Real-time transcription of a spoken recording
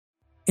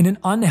In an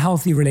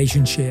unhealthy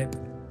relationship,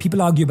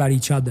 people argue about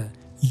each other.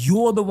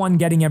 You're the one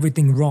getting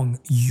everything wrong.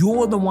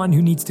 You're the one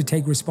who needs to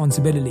take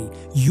responsibility.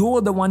 You're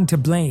the one to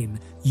blame.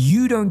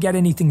 You don't get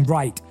anything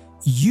right.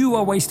 You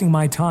are wasting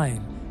my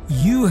time.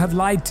 You have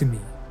lied to me.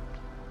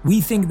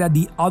 We think that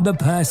the other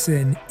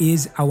person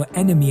is our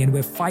enemy and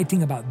we're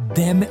fighting about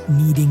them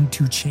needing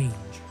to change.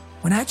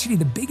 When actually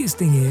the biggest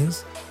thing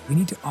is we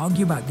need to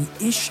argue about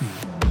the issue.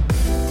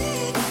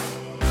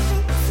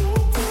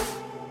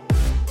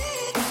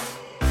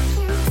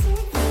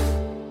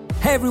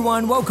 Hey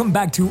everyone, welcome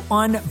back to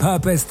On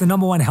Purpose, the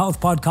number one health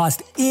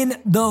podcast in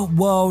the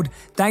world.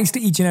 Thanks to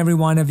each and every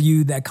one of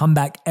you that come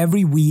back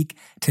every week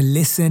to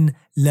listen,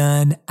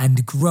 learn,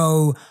 and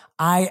grow.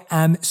 I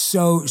am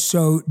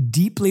so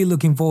deeply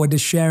looking forward to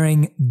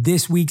sharing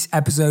this week's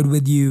episode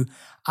with you.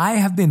 I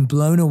have been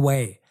blown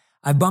away.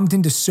 I've bumped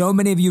into so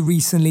many of you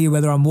recently,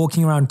 whether I'm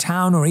walking around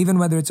town or even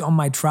whether it's on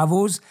my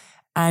travels.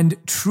 And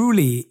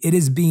truly, it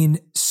has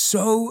been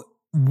so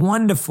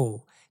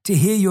wonderful to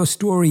hear your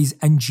stories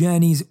and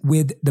journeys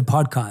with the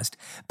podcast.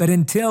 But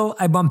until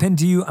I bump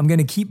into you, I'm going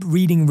to keep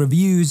reading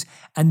reviews.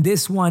 And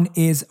this one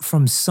is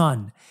from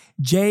Sun.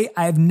 Jay,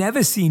 I've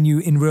never seen you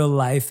in real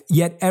life,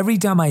 yet every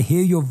time I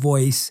hear your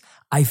voice,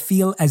 I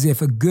feel as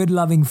if a good,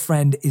 loving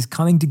friend is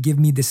coming to give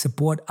me the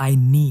support I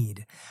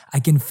need.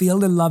 I can feel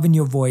the love in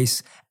your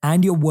voice,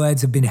 and your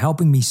words have been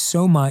helping me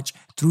so much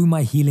through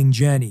my healing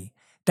journey.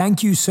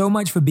 Thank you so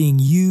much for being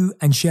you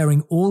and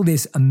sharing all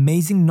this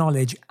amazing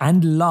knowledge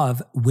and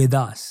love with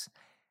us.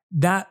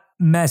 That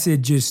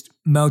message just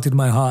melted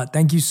my heart.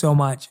 Thank you so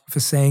much for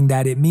saying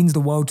that. It means the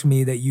world to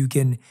me that you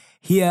can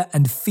hear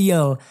and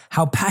feel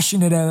how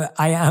passionate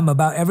I am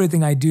about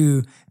everything I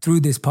do through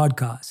this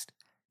podcast.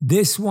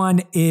 This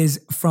one is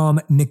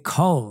from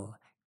Nicole.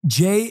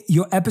 Jay,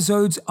 your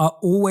episodes are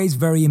always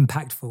very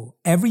impactful.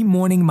 Every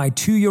morning, my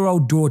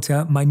 2-year-old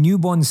daughter, my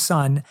newborn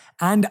son,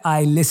 and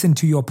I listen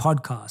to your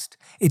podcast.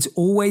 It's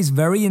always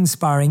very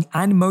inspiring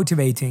and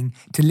motivating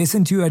to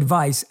listen to your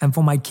advice and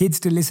for my kids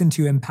to listen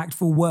to your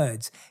impactful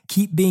words.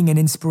 Keep being an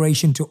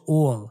inspiration to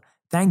all.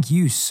 Thank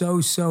you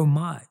so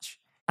much.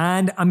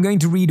 And I'm going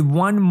to read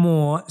one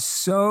more.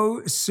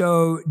 So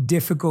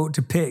difficult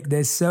to pick.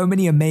 There's so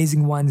many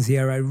amazing ones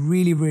here. I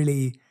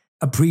really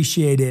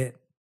appreciate it.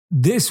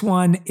 This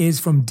one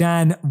is from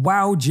Dan.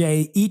 Wow,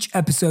 Jay, each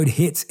episode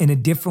hits in a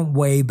different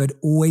way, but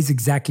always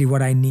exactly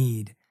what I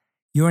need.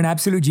 You're an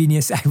absolute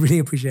genius. I really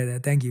appreciate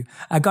that. Thank you.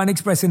 I can't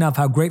express enough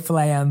how grateful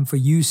I am for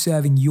you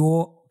serving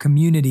your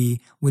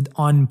community with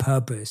On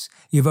Purpose.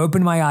 You've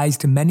opened my eyes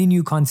to many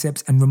new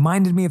concepts and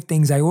reminded me of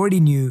things I already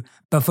knew,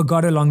 but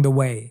forgot along the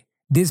way.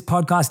 This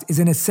podcast is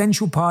an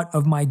essential part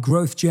of my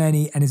growth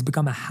journey and has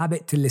become a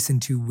habit to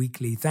listen to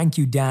weekly. Thank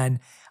you, Dan.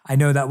 I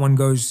know that one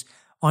goes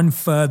on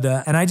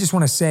further. And I just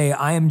want to say,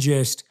 I am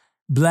just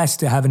blessed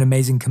to have an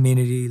amazing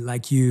community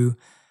like you.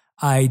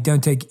 I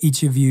don't take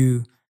each of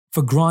you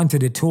for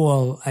granted at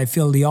all. I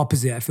feel the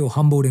opposite. I feel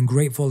humbled and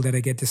grateful that I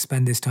get to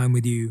spend this time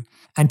with you.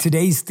 And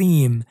today's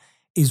theme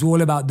is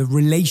all about the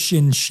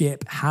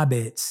relationship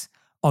habits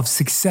of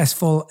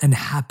successful and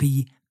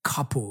happy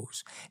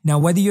couples. Now,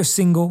 whether you're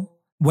single,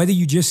 whether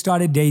you just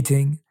started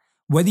dating,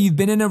 whether you've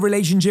been in a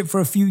relationship for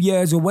a few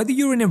years, or whether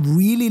you're in a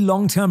really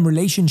long-term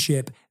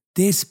relationship,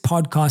 this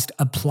podcast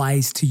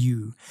applies to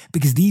you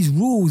because these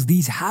rules,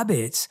 these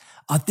habits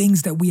are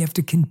things that we have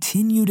to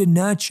continue to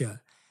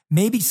nurture.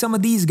 Maybe some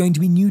of these are going to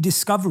be new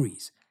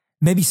discoveries.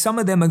 Maybe some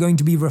of them are going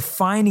to be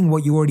refining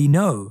what you already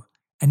know.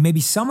 And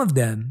maybe some of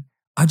them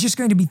are just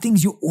going to be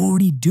things you're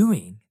already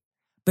doing.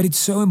 But it's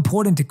so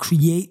important to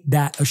create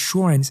that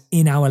assurance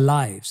in our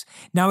lives.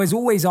 Now, as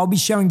always, I'll be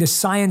sharing the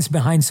science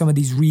behind some of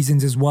these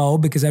reasons as well,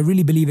 because I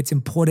really believe it's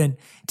important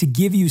to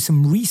give you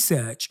some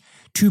research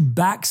to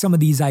back some of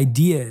these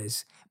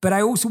ideas. But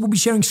I also will be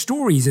sharing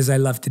stories, as I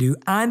love to do,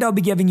 and I'll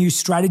be giving you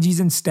strategies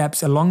and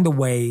steps along the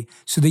way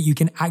so that you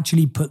can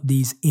actually put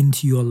these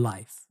into your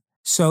life.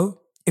 So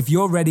if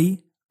you're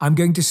ready, I'm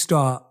going to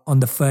start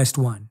on the first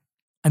one.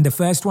 And the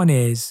first one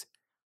is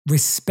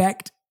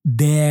respect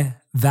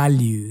their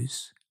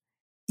values,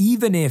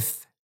 even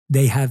if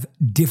they have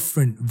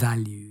different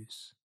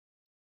values.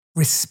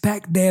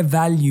 Respect their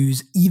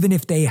values, even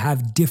if they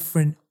have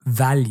different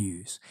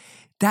values.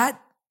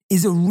 That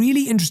is a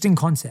really interesting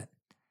concept.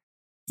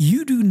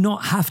 You do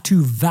not have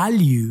to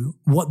value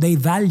what they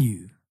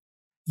value.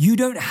 You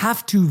don't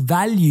have to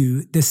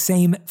value the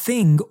same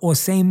thing or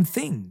same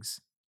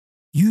things.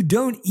 You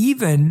don't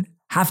even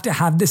have to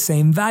have the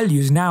same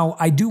values. Now,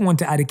 I do want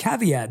to add a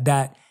caveat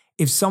that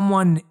if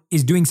someone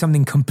is doing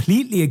something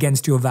completely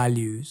against your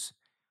values,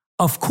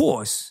 of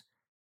course,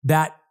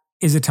 that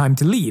is a time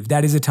to leave.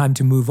 That is a time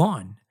to move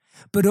on.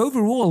 But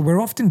overall,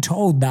 we're often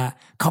told that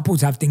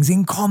couples have things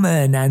in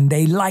common and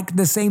they like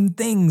the same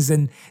things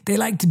and they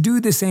like to do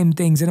the same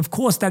things. And of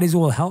course, that is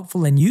all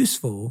helpful and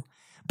useful.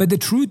 But the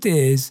truth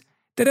is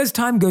that as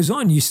time goes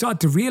on, you start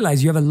to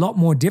realize you have a lot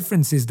more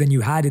differences than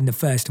you had in the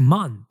first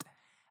month.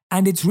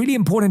 And it's really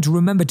important to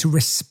remember to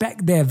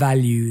respect their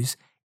values,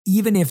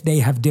 even if they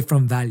have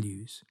different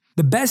values.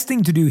 The best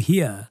thing to do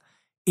here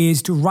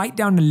is to write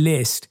down a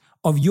list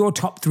of your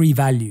top 3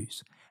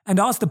 values and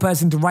ask the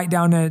person to write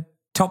down a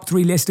top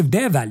 3 list of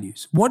their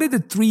values. What are the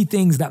 3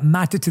 things that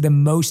matter to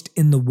them most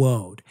in the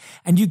world?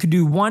 And you could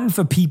do one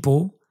for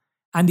people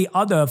and the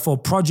other for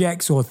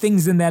projects or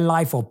things in their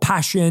life or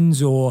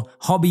passions or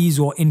hobbies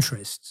or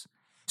interests.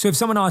 So if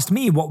someone asked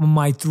me what were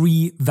my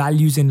 3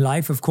 values in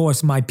life, of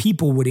course, my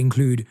people would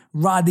include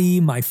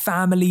Radhi, my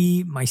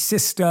family, my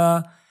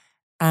sister,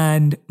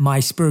 and my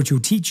spiritual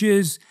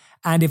teachers.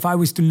 And if I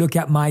was to look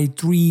at my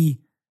 3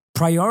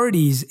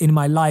 priorities in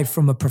my life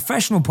from a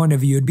professional point of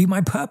view, it'd be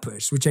my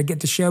purpose, which I get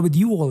to share with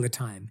you all the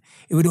time.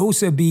 It would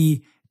also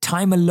be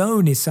time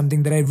alone is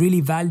something that I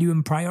really value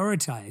and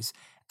prioritize.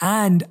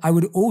 And I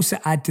would also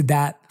add to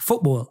that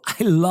football.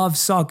 I love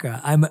soccer.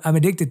 I'm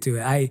addicted to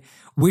it. I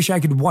wish I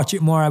could watch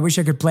it more. I wish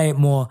I could play it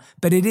more,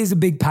 but it is a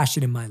big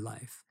passion in my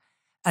life.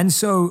 And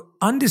so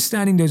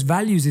understanding those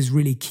values is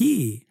really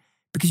key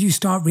because you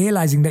start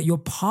realizing that your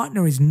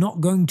partner is not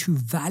going to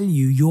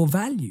value your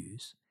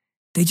values.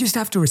 They just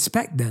have to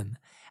respect them.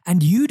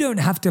 And you don't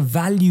have to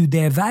value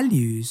their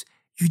values.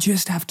 You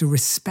just have to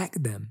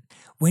respect them.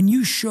 When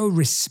you show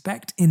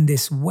respect in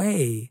this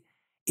way,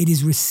 it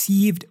is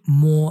received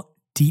more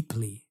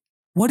deeply.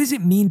 What does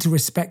it mean to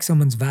respect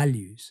someone's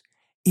values?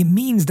 It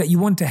means that you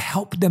want to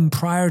help them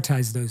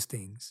prioritize those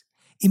things.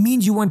 It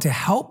means you want to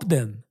help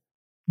them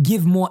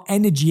give more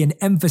energy and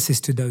emphasis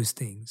to those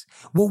things.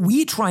 What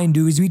we try and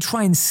do is we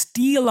try and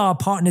steal our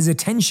partner's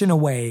attention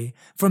away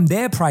from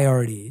their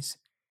priorities.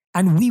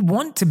 And we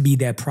want to be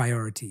their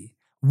priority.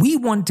 We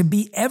want to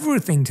be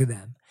everything to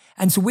them.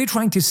 And so we're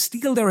trying to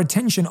steal their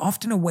attention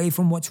often away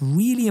from what's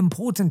really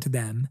important to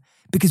them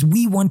because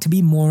we want to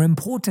be more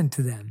important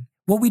to them.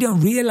 What we don't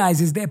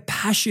realize is their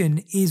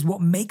passion is what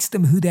makes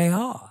them who they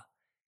are.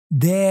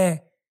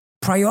 Their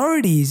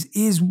priorities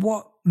is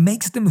what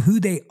makes them who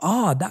they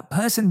are. That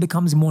person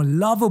becomes more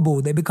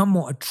lovable. They become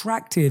more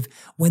attractive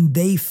when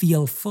they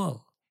feel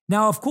full.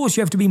 Now, of course,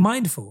 you have to be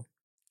mindful.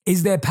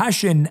 Is their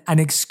passion an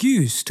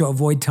excuse to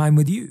avoid time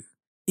with you?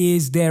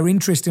 Is their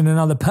interest in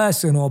another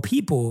person or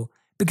people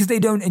because they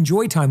don't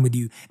enjoy time with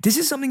you? This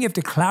is something you have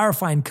to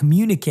clarify and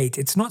communicate.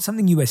 It's not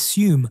something you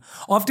assume.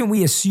 Often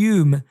we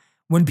assume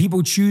when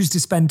people choose to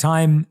spend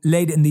time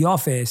late in the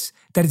office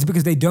that it's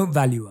because they don't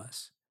value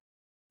us.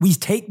 We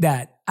take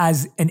that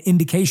as an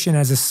indication,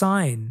 as a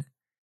sign,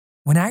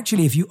 when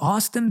actually if you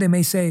ask them, they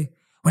may say,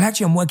 well,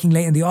 actually I'm working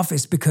late in the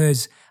office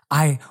because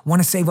I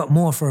want to save up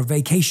more for a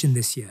vacation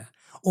this year.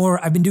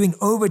 Or I've been doing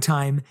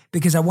overtime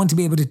because I want to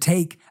be able to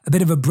take a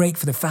bit of a break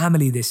for the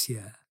family this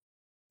year.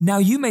 Now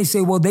you may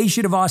say, well, they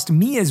should have asked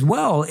me as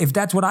well if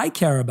that's what I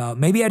care about.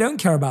 Maybe I don't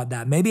care about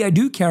that. Maybe I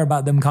do care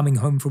about them coming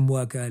home from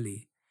work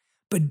early.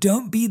 But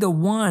don't be the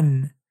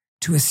one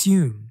to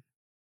assume.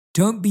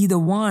 Don't be the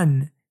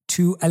one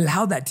to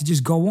allow that to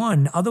just go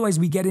on. Otherwise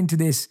we get into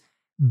this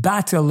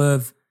battle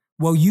of,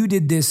 well, you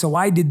did this, so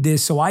I did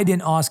this, so I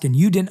didn't ask and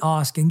you didn't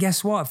ask. And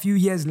guess what? A few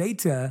years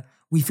later,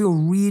 we feel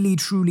really,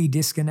 truly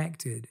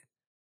disconnected.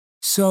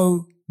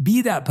 So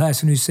be that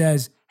person who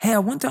says, hey, I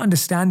want to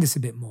understand this a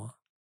bit more.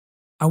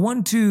 I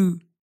want to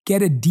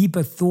get a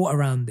deeper thought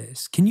around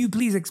this. Can you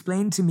please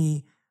explain to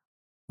me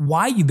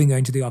why you've been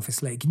going to the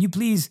office late? Can you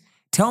please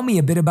tell me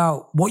a bit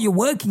about what you're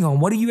working on?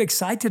 What are you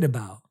excited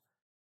about?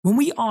 When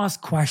we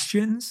ask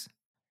questions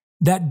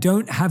that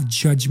don't have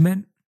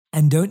judgment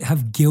and don't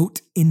have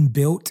guilt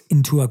inbuilt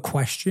into a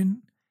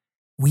question,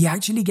 we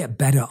actually get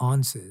better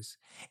answers.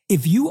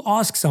 If you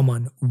ask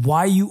someone, why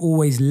are you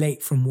always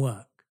late from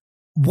work?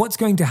 What's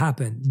going to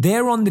happen?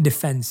 They're on the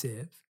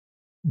defensive.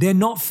 They're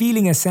not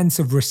feeling a sense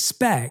of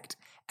respect.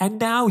 And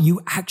now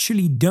you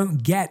actually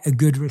don't get a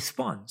good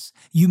response.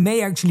 You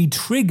may actually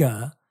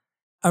trigger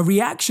a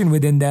reaction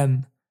within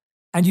them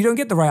and you don't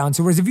get the right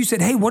answer. Whereas if you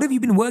said, hey, what have you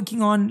been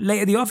working on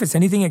late at the office?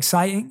 Anything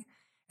exciting?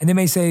 And they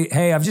may say,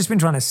 hey, I've just been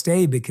trying to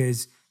stay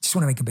because I just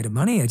want to make a bit of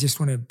money. I just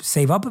want to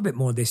save up a bit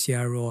more this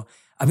year. Or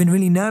I've been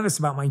really nervous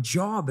about my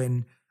job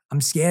and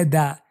I'm scared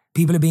that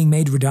people are being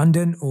made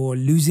redundant or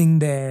losing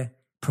their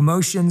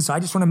promotions. So I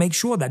just want to make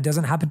sure that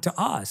doesn't happen to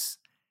us.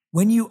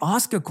 When you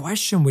ask a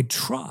question with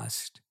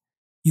trust,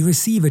 you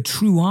receive a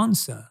true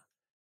answer.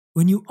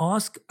 When you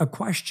ask a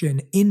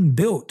question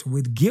inbuilt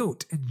with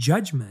guilt and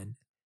judgment,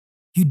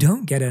 you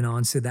don't get an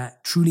answer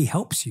that truly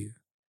helps you.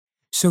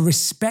 So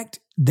respect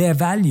their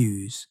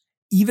values,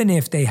 even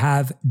if they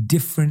have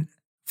different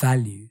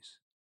values.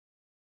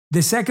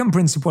 The second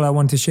principle I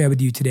want to share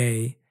with you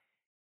today,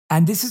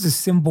 and this is a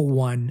simple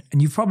one,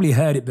 and you've probably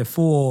heard it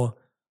before,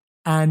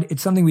 and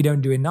it's something we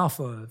don't do enough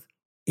of,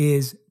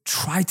 is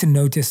try to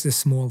notice the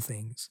small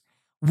things.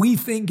 We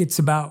think it's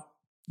about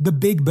the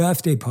big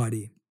birthday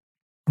party.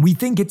 We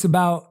think it's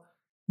about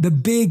the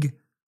big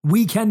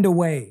weekend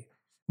away.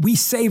 We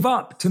save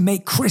up to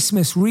make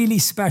Christmas really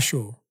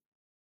special,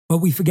 but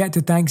we forget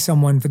to thank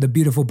someone for the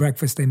beautiful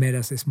breakfast they made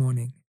us this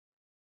morning.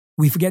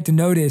 We forget to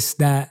notice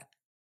that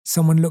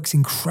someone looks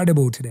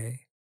incredible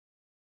today.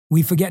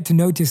 We forget to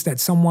notice that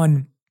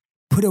someone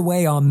put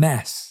away our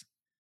mess.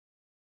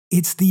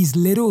 It's these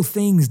little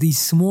things, these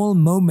small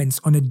moments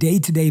on a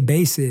day-to-day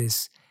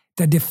basis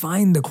that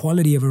define the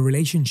quality of a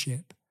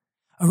relationship.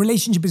 A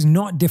relationship is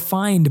not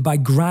defined by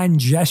grand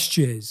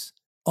gestures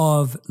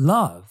of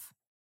love.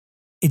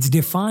 It's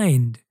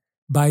defined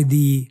by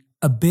the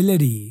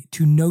ability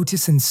to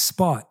notice and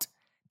spot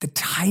the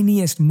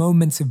tiniest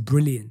moments of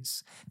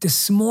brilliance, the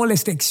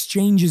smallest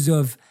exchanges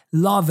of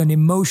love and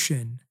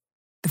emotion,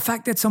 the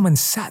fact that someone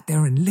sat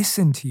there and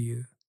listened to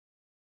you.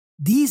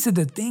 These are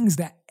the things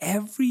that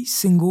every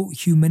single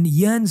human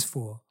yearns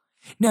for.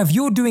 Now, if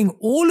you're doing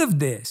all of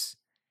this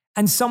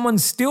and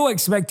someone's still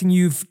expecting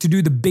you to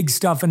do the big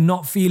stuff and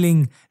not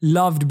feeling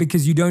loved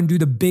because you don't do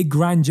the big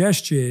grand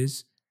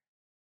gestures,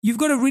 you've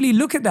got to really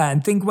look at that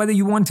and think whether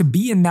you want to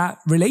be in that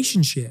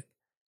relationship.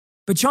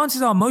 But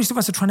chances are most of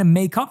us are trying to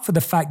make up for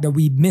the fact that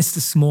we miss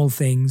the small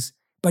things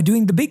by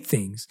doing the big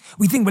things.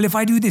 We think, well, if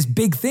I do this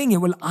big thing, it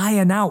will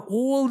iron out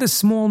all the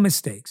small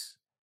mistakes,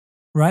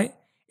 right?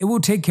 It will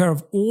take care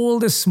of all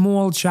the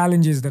small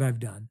challenges that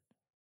I've done,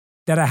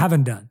 that I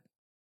haven't done,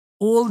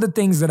 all the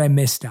things that I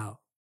missed out.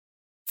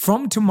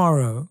 From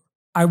tomorrow,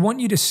 I want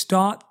you to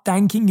start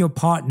thanking your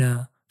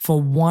partner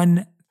for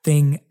one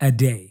thing a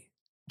day.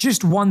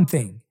 Just one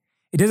thing.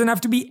 It doesn't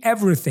have to be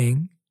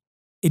everything.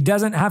 It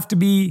doesn't have to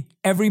be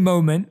every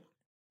moment.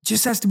 It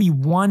just has to be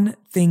one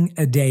thing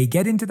a day.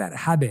 Get into that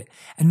habit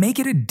and make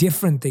it a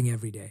different thing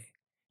every day.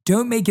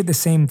 Don't make it the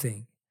same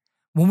thing.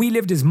 When we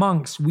lived as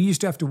monks, we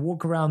used to have to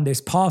walk around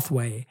this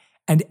pathway,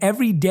 and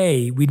every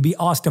day we'd be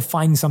asked to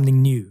find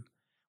something new.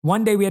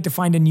 One day we had to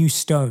find a new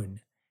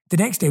stone. The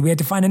next day we had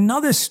to find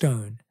another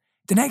stone.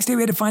 The next day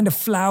we had to find a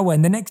flower,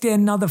 and the next day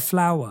another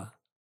flower.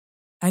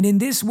 And in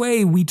this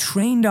way, we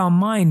trained our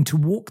mind to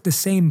walk the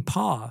same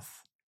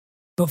path,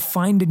 but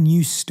find a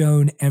new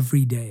stone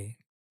every day.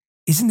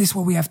 Isn't this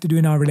what we have to do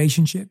in our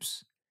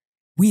relationships?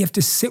 We have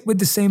to sit with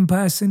the same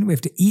person. We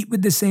have to eat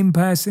with the same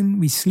person.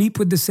 We sleep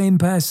with the same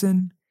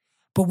person,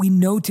 but we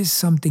notice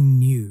something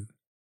new.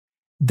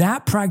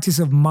 That practice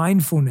of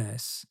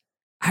mindfulness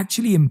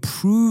actually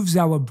improves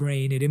our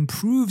brain. It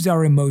improves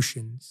our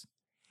emotions.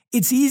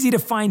 It's easy to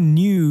find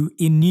new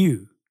in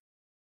new.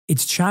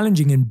 It's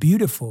challenging and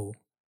beautiful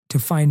to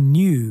find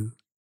new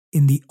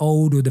in the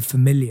old or the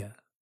familiar.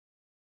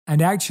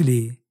 And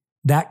actually,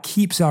 that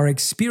keeps our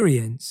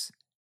experience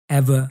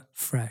ever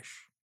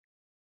fresh.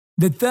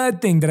 The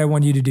third thing that I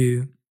want you to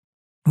do,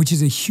 which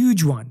is a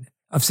huge one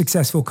of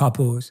successful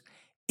couples,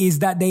 is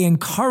that they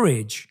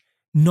encourage,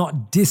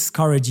 not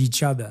discourage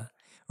each other.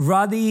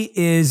 Radhi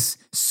is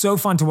so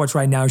fun to watch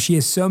right now. She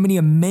has so many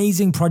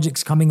amazing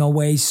projects coming our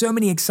way, so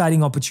many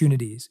exciting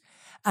opportunities.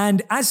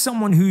 And as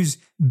someone who's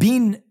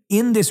been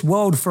in this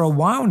world for a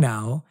while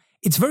now,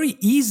 it's very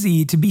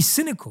easy to be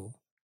cynical.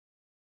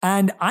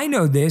 And I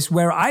know this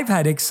where I've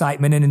had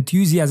excitement and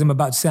enthusiasm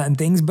about certain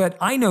things, but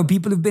I know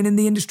people who've been in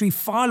the industry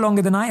far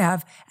longer than I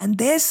have, and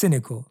they're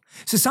cynical.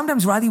 So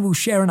sometimes Radhi will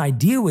share an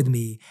idea with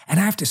me, and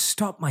I have to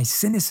stop my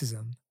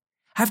cynicism.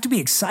 I have to be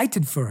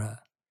excited for her.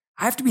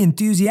 I have to be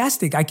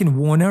enthusiastic. I can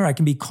warn her, I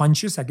can be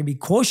conscious, I can be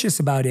cautious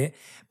about it.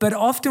 But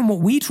often what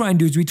we try and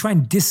do is we try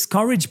and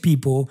discourage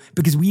people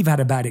because we've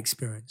had a bad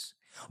experience.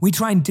 We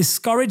try and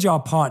discourage our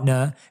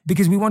partner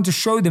because we want to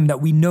show them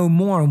that we know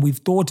more and we've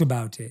thought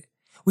about it.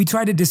 We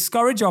try to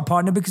discourage our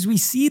partner because we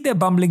see their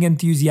bumbling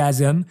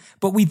enthusiasm,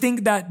 but we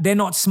think that they're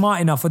not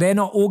smart enough or they're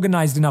not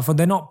organized enough or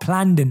they're not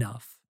planned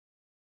enough.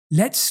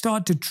 Let's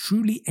start to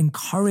truly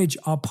encourage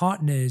our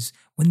partners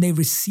when they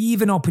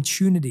receive an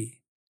opportunity.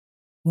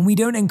 When we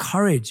don't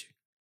encourage,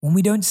 when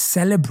we don't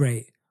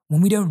celebrate, when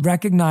we don't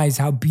recognize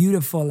how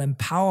beautiful and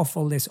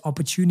powerful this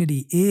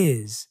opportunity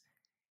is,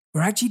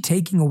 we're actually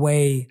taking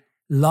away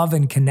love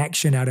and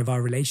connection out of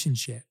our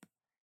relationship.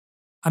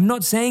 I'm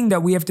not saying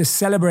that we have to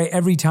celebrate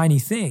every tiny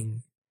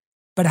thing,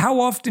 but how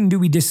often do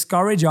we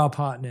discourage our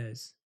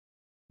partners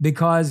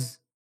because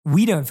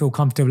we don't feel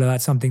comfortable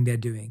about something they're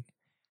doing?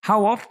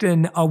 How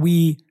often are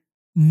we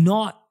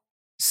not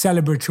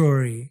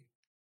celebratory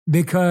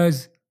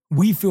because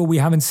we feel we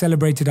haven't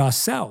celebrated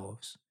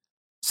ourselves?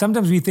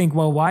 Sometimes we think,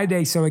 well, why are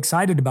they so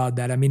excited about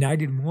that? I mean, I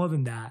did more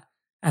than that,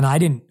 and I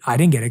didn't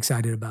get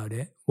excited about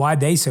it. Why are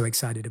they so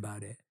excited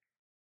about it?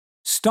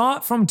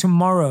 Start from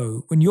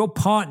tomorrow when your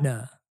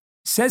partner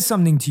says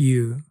something to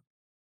you,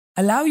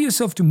 allow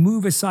yourself to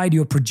move aside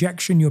your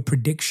projection, your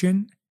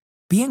prediction.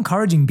 Be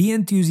encouraging, be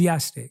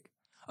enthusiastic.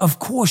 Of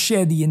course,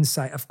 share the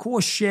insight. Of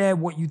course, share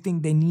what you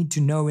think they need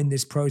to know in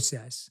this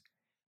process.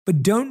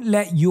 But don't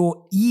let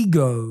your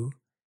ego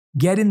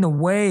get in the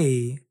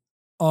way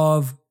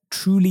of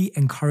truly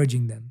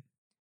encouraging them.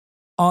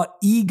 Our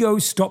ego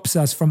stops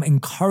us from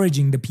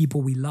encouraging the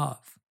people we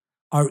love.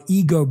 Our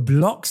ego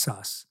blocks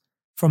us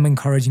from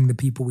encouraging the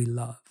people we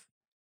love.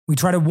 We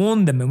try to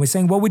warn them and we're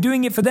saying, well, we're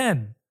doing it for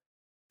them.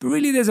 But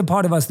really, there's a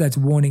part of us that's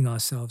warning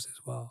ourselves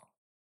as well.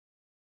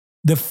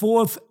 The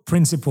fourth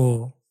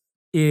principle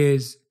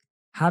is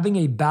having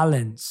a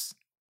balance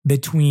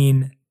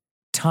between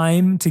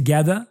time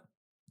together,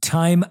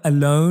 time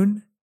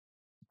alone,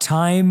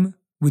 time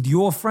with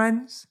your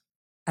friends,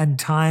 and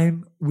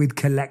time with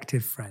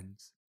collective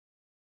friends.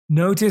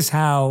 Notice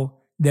how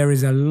there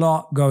is a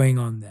lot going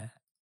on there.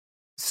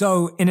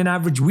 So in an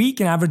average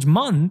week, an average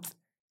month,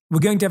 we're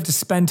going to have to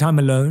spend time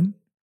alone.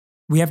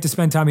 we have to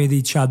spend time with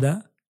each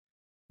other.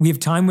 We have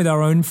time with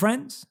our own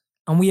friends,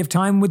 and we have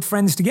time with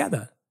friends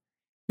together.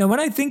 Now, when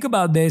I think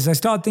about this, I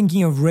start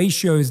thinking of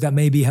ratios that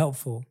may be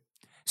helpful.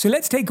 So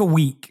let's take a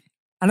week.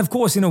 And of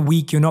course, in a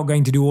week, you're not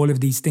going to do all of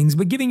these things,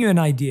 but giving you an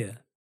idea.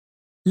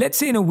 Let's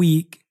say in a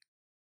week,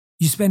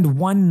 you spend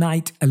one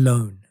night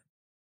alone.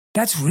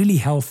 That's really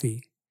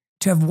healthy.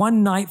 To have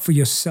one night for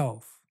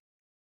yourself.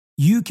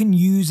 You can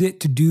use it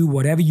to do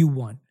whatever you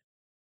want.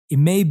 It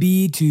may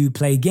be to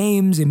play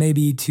games. It may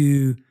be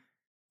to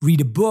read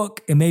a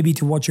book. It may be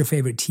to watch your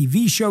favorite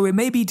TV show. It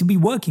may be to be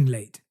working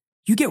late.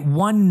 You get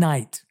one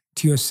night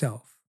to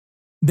yourself.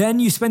 Then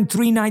you spend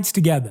 3 nights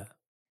together.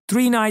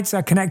 3 nights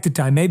are connected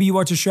time. Maybe you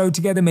watch a show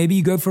together. Maybe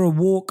you go for a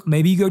walk.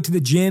 Maybe you go to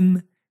the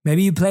gym.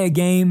 Maybe you play a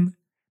game.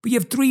 But you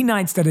have 3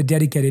 nights that are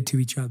dedicated to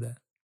each other.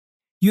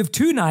 You have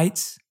 2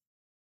 nights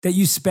that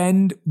you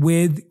spend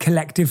with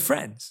collective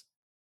friends,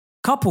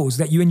 couples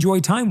that you enjoy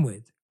time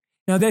with.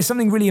 Now, there's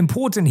something really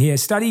important here.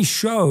 Studies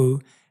show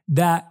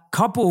that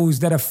couples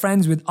that are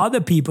friends with other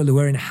people who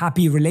are in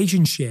happy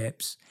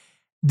relationships,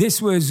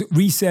 this was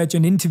research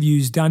and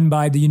interviews done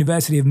by the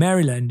University of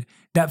Maryland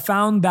that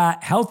found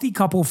that healthy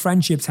couple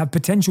friendships have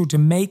potential to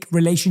make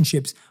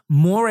relationships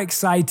more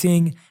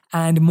exciting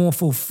and more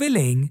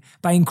fulfilling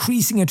by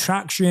increasing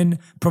attraction,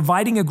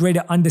 providing a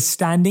greater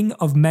understanding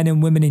of men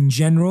and women in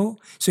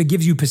general. So it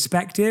gives you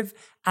perspective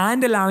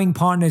and allowing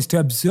partners to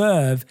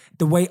observe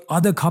the way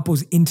other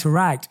couples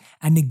interact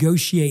and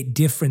negotiate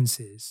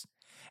differences.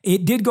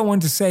 It did go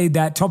on to say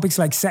that topics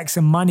like sex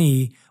and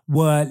money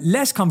were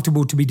less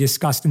comfortable to be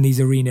discussed in these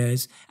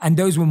arenas, and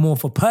those were more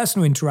for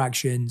personal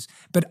interactions,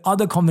 but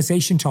other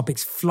conversation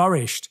topics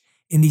flourished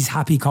in these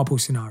happy couple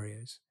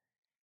scenarios.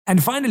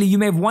 And finally, you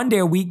may have one day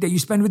a week that you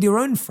spend with your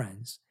own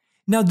friends.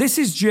 Now, this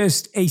is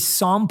just a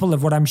sample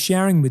of what I'm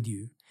sharing with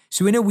you.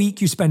 So in a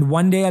week, you spend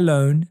 1 day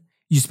alone,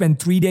 you spend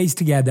 3 days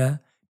together,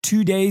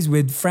 2 days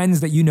with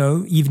friends that you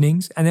know,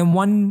 evenings, and then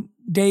 1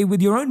 day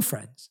with your own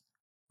friends,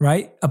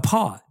 right?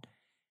 Apart.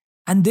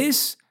 And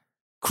this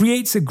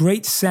creates a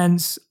great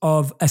sense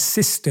of a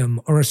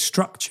system or a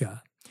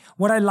structure.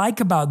 What I like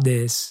about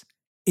this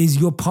is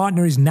your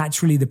partner is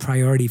naturally the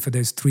priority for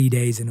those 3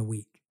 days in a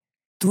week.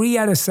 3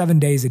 out of 7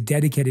 days are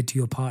dedicated to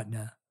your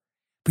partner.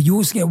 But you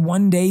also get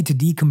 1 day to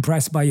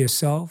decompress by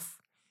yourself.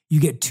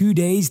 You get 2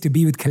 days to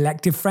be with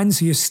collective friends,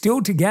 so you're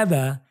still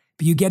together,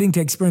 but you're getting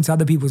to experience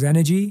other people's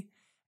energy.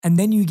 And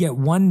then you get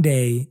 1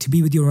 day to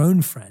be with your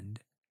own friend,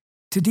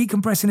 to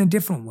decompress in a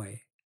different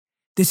way.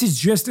 This is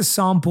just a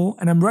sample,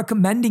 and I'm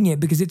recommending it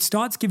because it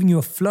starts giving you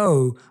a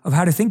flow of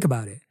how to think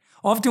about it.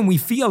 Often we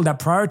feel that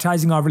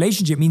prioritizing our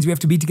relationship means we have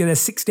to be together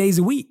 6 days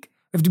a week.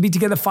 We have to be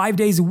together 5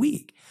 days a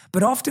week.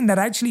 But often that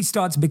actually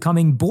starts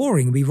becoming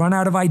boring. We run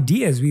out of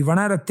ideas. We run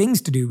out of things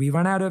to do. We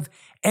run out of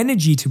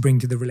energy to bring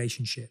to the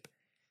relationship.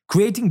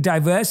 Creating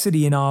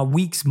diversity in our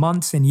weeks,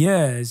 months, and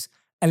years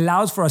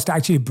allows for us to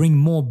actually bring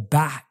more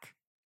back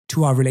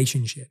to our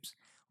relationships.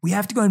 We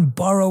have to go and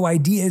borrow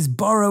ideas,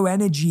 borrow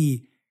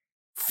energy,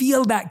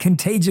 feel that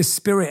contagious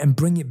spirit and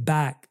bring it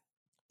back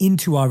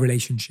into our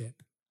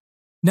relationship.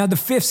 Now, the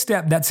 5th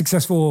step that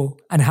successful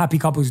and happy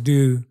couples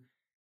do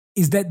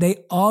is that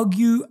they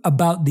argue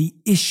about the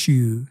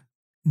issue,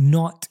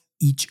 not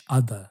each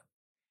other.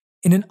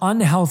 In an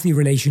unhealthy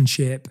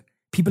relationship,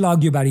 people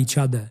argue about each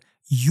other.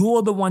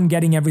 You're the one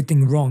getting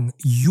everything wrong.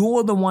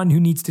 You're the one who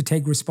needs to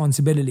take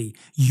responsibility.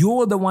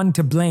 You're the one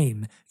to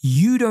blame.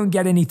 You don't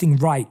get anything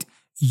right.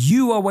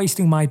 You are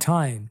wasting my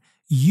time.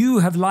 You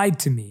have lied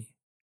to me.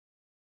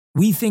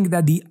 We think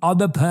that the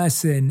other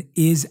person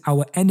is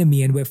our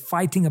enemy and we're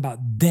fighting about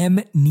them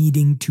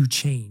needing to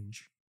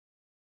change.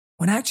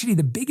 When actually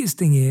the biggest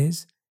thing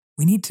is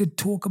we need to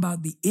talk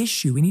about the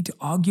issue. We need to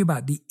argue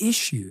about the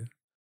issue.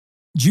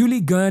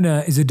 Julie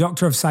Gerner is a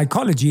doctor of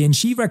psychology and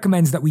she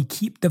recommends that we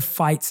keep the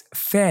fights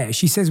fair.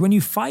 She says when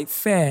you fight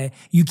fair,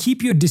 you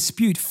keep your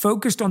dispute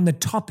focused on the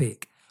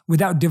topic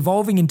without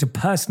devolving into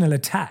personal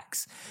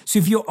attacks. So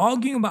if you're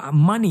arguing about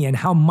money and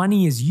how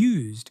money is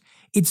used,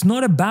 it's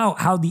not about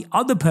how the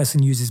other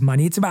person uses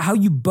money. It's about how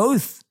you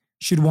both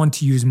should want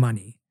to use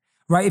money,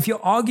 right? If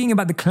you're arguing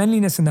about the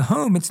cleanliness in the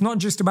home, it's not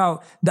just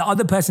about the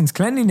other person's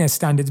cleanliness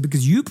standards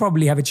because you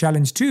probably have a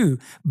challenge too,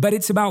 but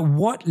it's about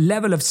what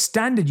level of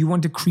standard you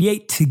want to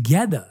create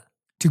together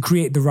to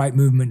create the right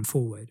movement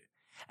forward.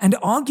 And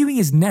arguing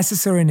is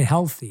necessary and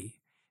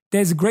healthy.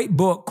 There's a great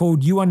book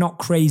called You Are Not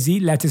Crazy,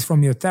 Letters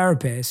from Your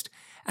Therapist.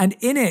 And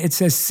in it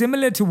says,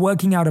 similar to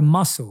working out a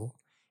muscle,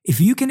 if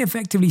you can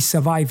effectively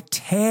survive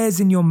tears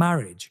in your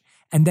marriage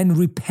and then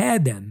repair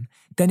them,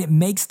 then it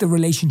makes the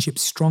relationship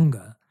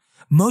stronger.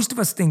 Most of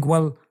us think,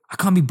 well, I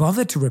can't be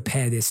bothered to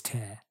repair this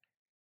tear.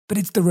 But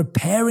it's the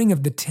repairing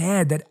of the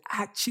tear that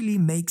actually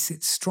makes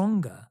it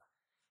stronger.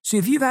 So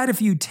if you've had a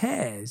few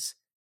tears,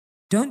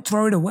 don't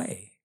throw it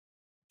away.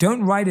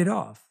 Don't write it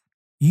off.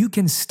 You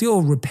can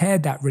still repair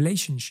that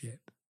relationship.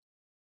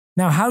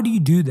 Now, how do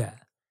you do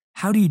that?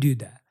 How do you do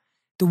that?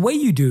 The way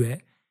you do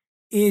it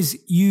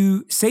is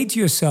you say to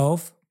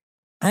yourself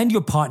and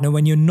your partner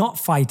when you're not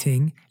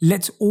fighting,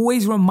 let's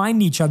always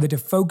remind each other to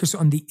focus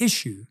on the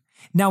issue.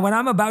 Now, when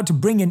I'm about to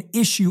bring an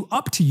issue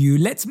up to you,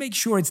 let's make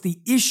sure it's the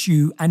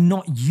issue and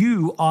not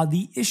you are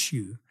the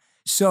issue.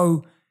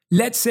 So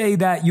let's say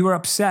that you were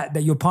upset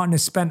that your partner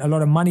spent a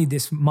lot of money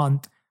this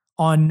month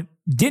on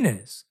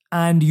dinners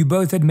and you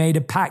both had made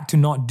a pact to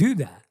not do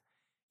that.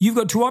 You've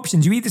got two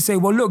options. You either say,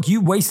 well, look, you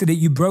wasted it,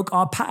 you broke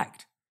our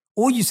pact.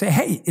 Or you say,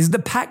 hey, is the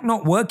pact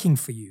not working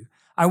for you?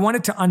 I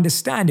wanted to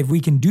understand if we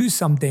can do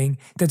something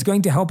that's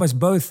going to help us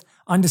both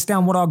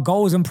understand what our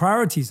goals and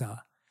priorities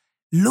are.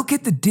 Look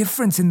at the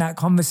difference in that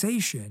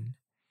conversation.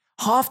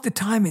 Half the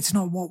time, it's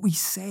not what we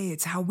say,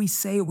 it's how we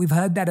say it. We've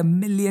heard that a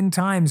million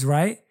times,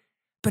 right?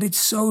 But it's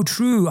so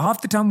true.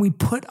 Half the time, we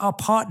put our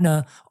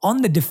partner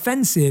on the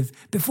defensive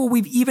before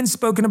we've even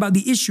spoken about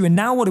the issue. And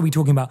now what are we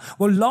talking about?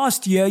 Well,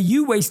 last year,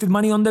 you wasted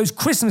money on those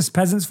Christmas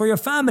presents for your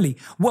family.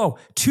 Well,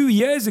 2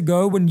 years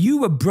ago, when you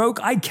were broke,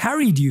 I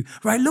carried you,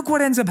 right? Look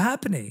what ends up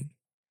happening.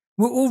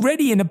 We're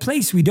already in a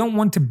place we don't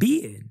want to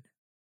be in.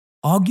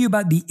 Argue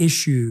about the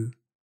issue,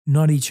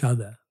 not each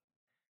other.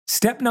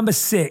 Step number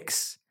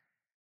 6.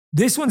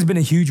 This one's been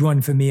a huge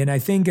one for me. And I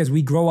think as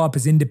we grow up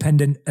as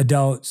independent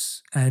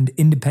adults and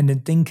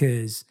independent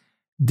thinkers,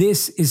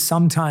 this is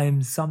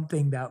sometimes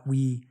something that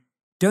we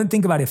don't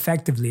think about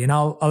effectively. And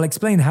I'll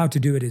explain how to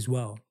do it as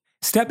well.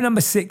 Step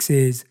number 6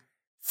 is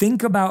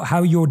think about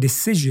how your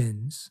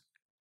decisions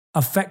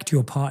affect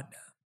your partner.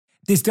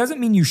 This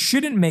doesn't mean you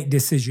shouldn't make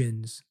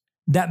decisions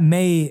that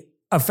may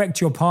affect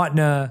your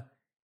partner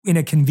in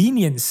a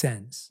convenient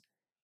sense,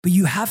 but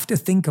you have to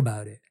think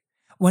about it.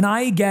 When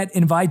I get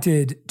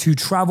invited to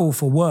travel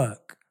for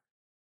work,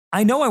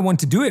 I know I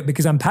want to do it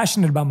because I'm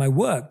passionate about my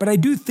work, but I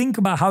do think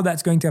about how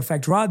that's going to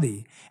affect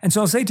Radhi. And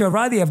so I'll say to her,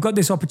 Radhi, I've got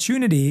this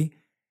opportunity.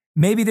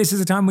 Maybe this is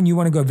a time when you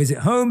want to go visit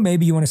home.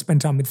 Maybe you want to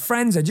spend time with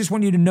friends. I just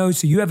want you to know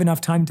so you have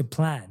enough time to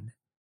plan.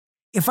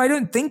 If I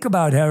don't think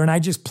about her and I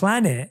just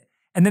plan it,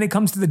 and then it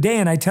comes to the day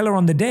and I tell her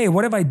on the day,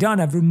 what have I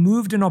done? I've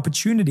removed an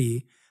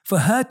opportunity for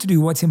her to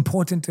do what's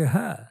important to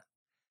her.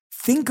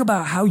 Think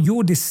about how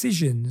your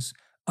decisions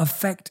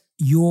affect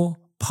your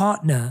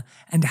partner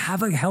and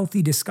have a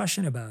healthy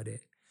discussion about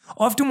it.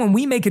 Often when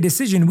we make a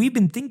decision, we've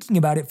been thinking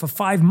about it for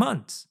 5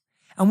 months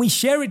and we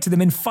share it to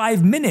them in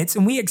 5 minutes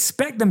and we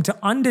expect them to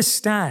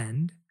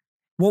understand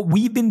what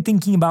we've been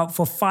thinking about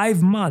for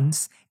 5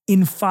 months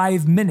in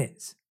 5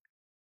 minutes.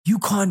 You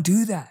can't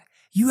do that.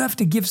 You have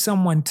to give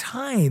someone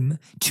time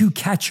to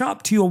catch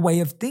up to your way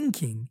of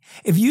thinking.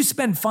 If you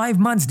spend 5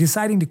 months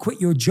deciding to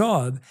quit your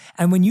job,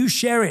 and when you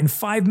share it in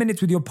 5 minutes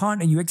with your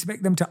partner, you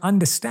expect them to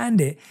understand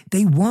it,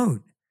 they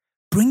won't.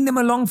 Bring them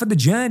along for the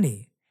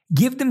journey.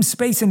 Give them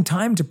space and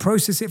time to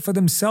process it for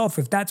themselves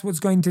if that's what's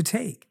going to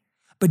take.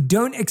 But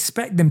don't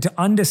expect them to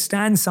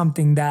understand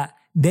something that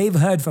they've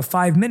heard for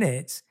 5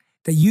 minutes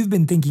that you've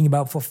been thinking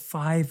about for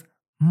 5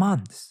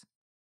 months.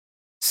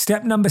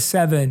 Step number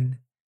 7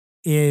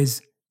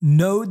 is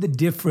know the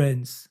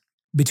difference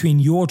between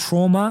your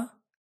trauma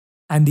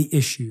and the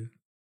issue.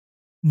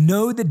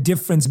 Know the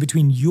difference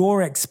between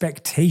your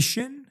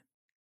expectation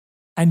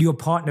and your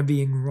partner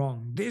being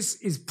wrong. This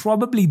is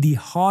probably the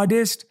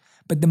hardest,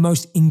 but the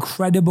most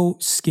incredible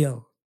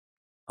skill.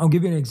 I'll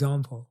give you an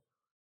example.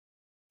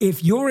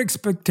 If your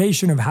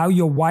expectation of how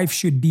your wife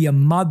should be a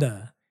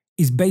mother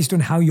is based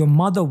on how your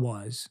mother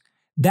was,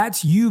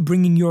 that's you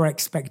bringing your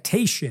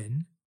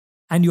expectation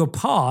and your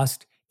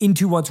past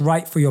into what's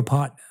right for your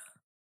partner.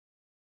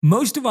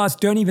 Most of us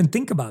don't even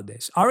think about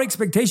this. Our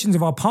expectations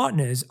of our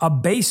partners are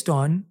based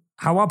on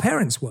how our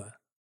parents were.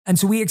 And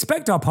so we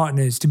expect our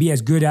partners to be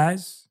as good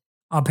as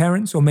our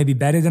parents, or maybe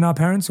better than our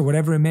parents, or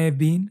whatever it may have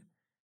been.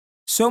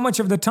 So much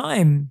of the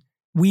time,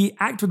 we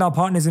act with our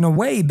partners in a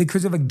way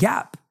because of a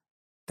gap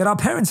that our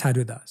parents had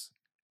with us.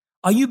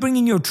 Are you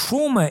bringing your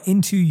trauma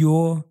into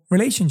your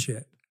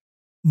relationship?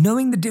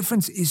 Knowing the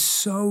difference is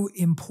so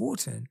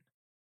important.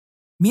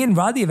 Me and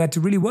Radhi have had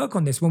to really work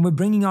on this when we're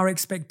bringing our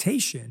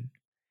expectation.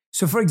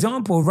 So for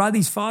example,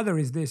 Radhi's father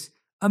is this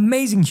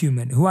amazing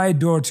human who I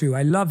adore too.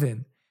 I love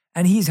him.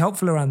 And he's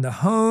helpful around the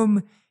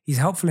home. He's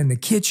helpful in the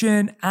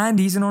kitchen. And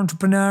he's an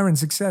entrepreneur and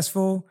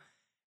successful.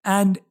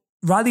 And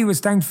Radhi was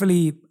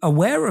thankfully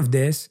aware of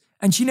this.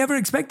 And she never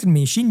expected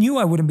me. She knew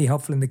I wouldn't be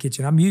helpful in the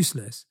kitchen. I'm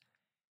useless.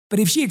 But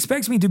if she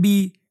expects me to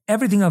be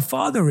everything her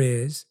father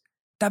is,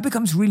 that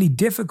becomes really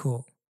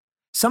difficult.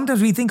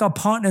 Sometimes we think our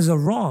partners are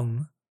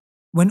wrong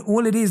when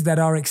all it is that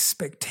our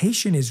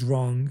expectation is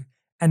wrong.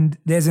 And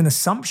there's an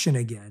assumption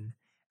again.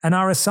 And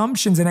our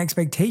assumptions and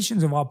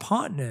expectations of our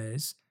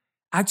partners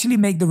actually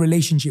make the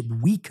relationship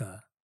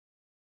weaker.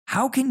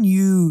 How can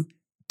you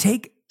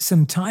take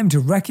some time to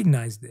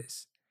recognize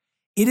this?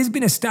 It has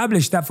been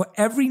established that for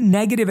every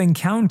negative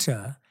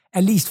encounter,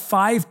 at least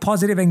 5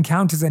 positive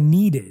encounters are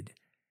needed,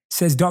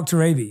 says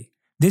Dr. Avi.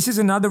 This is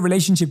another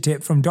relationship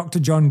tip from Dr.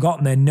 John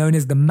Gottman known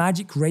as the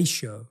magic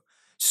ratio.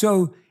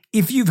 So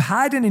if you've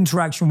had an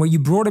interaction where you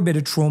brought a bit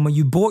of trauma,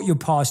 you brought your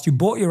past, you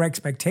brought your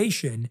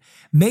expectation,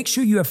 make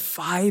sure you have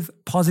 5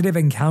 positive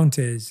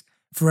encounters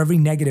for every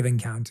negative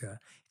encounter.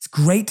 It's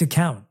great to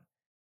count.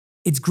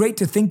 It's great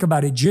to think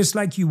about it just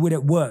like you would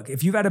at work.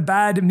 If you've had a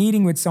bad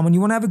meeting with someone, you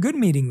want to have a good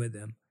meeting with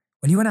them.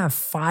 Well, you want to have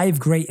 5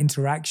 great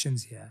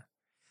interactions here.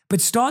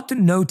 But start to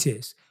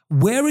notice,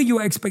 where are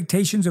your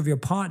expectations of your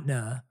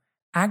partner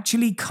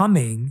actually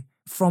coming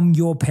from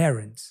your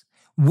parents?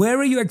 Where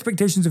are your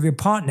expectations of your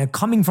partner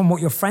coming from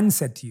what your friend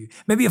said to you?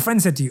 Maybe your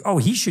friend said to you, oh,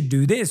 he should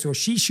do this or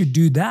she should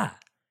do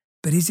that.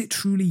 But is it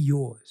truly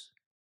yours?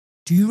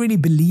 Do you really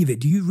believe it?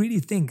 Do you really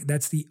think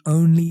that's the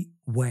only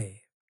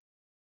way?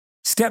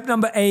 Step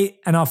number 8,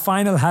 and our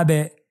final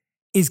habit,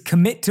 is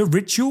commit to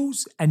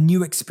rituals and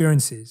new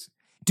experiences.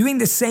 Doing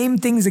the same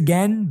things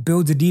again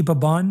builds a deeper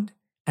bond,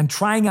 and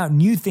trying out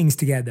new things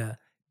together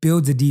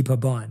builds a deeper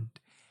bond.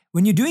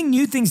 When you're doing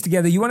new things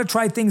together, you want to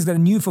try things that are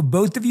new for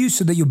both of you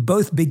so that you're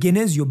both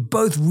beginners. You're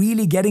both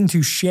really getting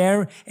to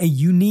share a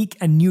unique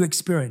and new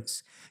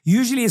experience.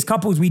 Usually as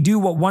couples, we do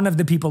what one of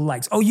the people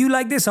likes. Oh, you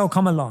like this? I'll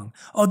come along.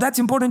 Oh, that's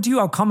important to you?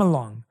 I'll come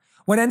along.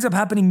 What ends up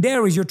happening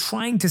there is you're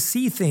trying to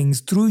see things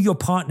through your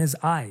partner's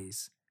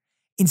eyes.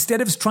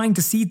 Instead of trying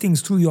to see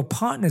things through your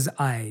partner's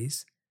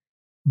eyes,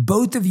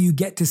 both of you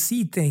get to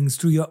see things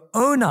through your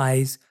own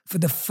eyes for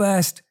the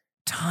first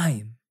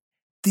time.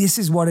 This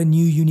is what a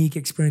new, unique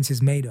experience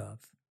is made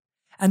of.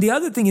 And the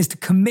other thing is to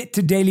commit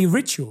to daily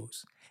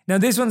rituals. Now,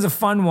 this one's a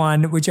fun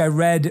one, which I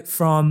read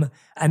from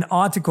an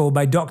article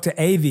by Dr.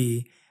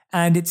 Avi,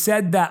 and it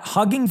said that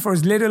hugging for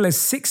as little as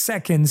 6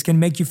 seconds can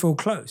make you feel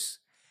close.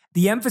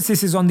 The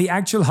emphasis is on the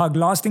actual hug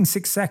lasting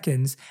 6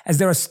 seconds, as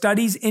there are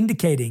studies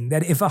indicating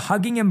that if a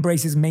hugging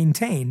embrace is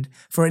maintained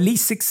for at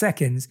least 6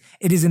 seconds,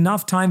 it is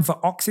enough time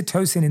for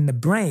oxytocin in the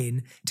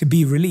brain to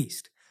be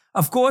released.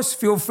 Of course,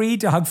 feel free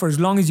to hug for as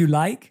long as you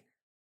like,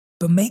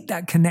 but make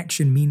that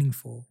connection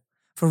meaningful.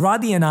 For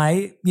Radhi and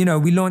I,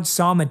 we launched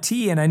Sama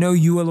Tea, and I know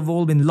you will have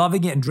all been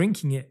loving it and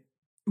drinking it.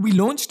 We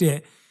launched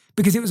it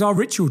because it was our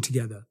ritual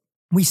together.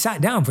 We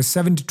sat down for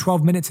 7 to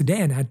 12 minutes a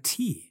day and had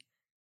tea.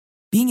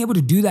 Being able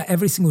to do that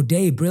every single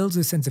day builds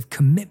a sense of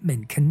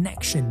commitment,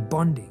 connection,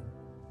 bonding.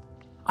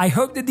 I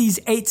hope that these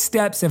 8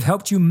 steps have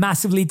helped you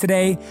massively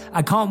today.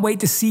 I can't wait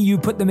to see you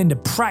put them into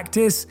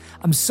practice.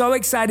 I'm so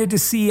excited to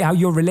see how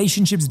your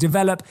relationships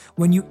develop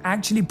when you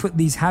actually put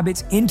these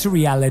habits into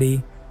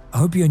reality. I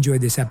hope you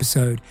enjoyed this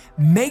episode.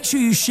 Make sure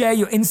you share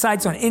your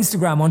insights on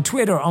Instagram, on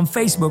Twitter, on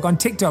Facebook, on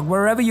TikTok,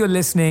 wherever you're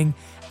listening.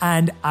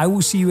 And I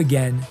will see you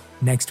again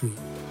next week.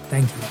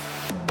 Thank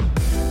you.